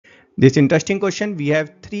This interesting question, we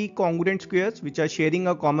have three congruent squares which are sharing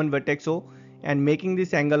a common vertex O and making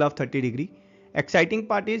this angle of 30 degree. Exciting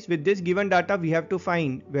part is with this given data we have to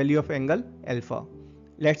find value of angle alpha.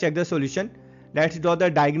 Let's check the solution. Let's draw the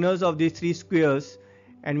diagonals of these three squares,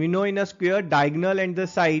 and we know in a square diagonal and the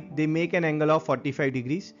side they make an angle of 45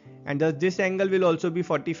 degrees, and thus this angle will also be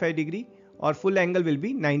 45 degree or full angle will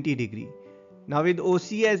be 90 degree. Now with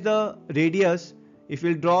OC as the radius, if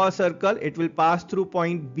we'll draw a circle, it will pass through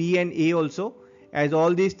point B and A also, as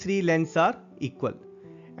all these three lengths are equal.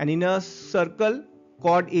 And in a circle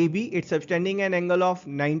chord AB, it's subtending an angle of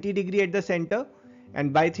 90 degree at the center,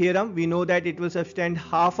 and by theorem we know that it will subtend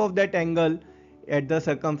half of that angle at the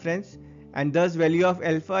circumference, and thus value of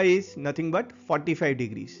alpha is nothing but 45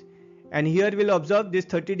 degrees. And here we'll observe this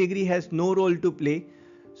 30 degree has no role to play.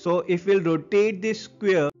 So if we'll rotate this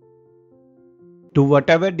square to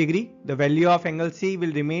whatever degree, the value of angle C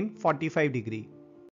will remain 45 degree.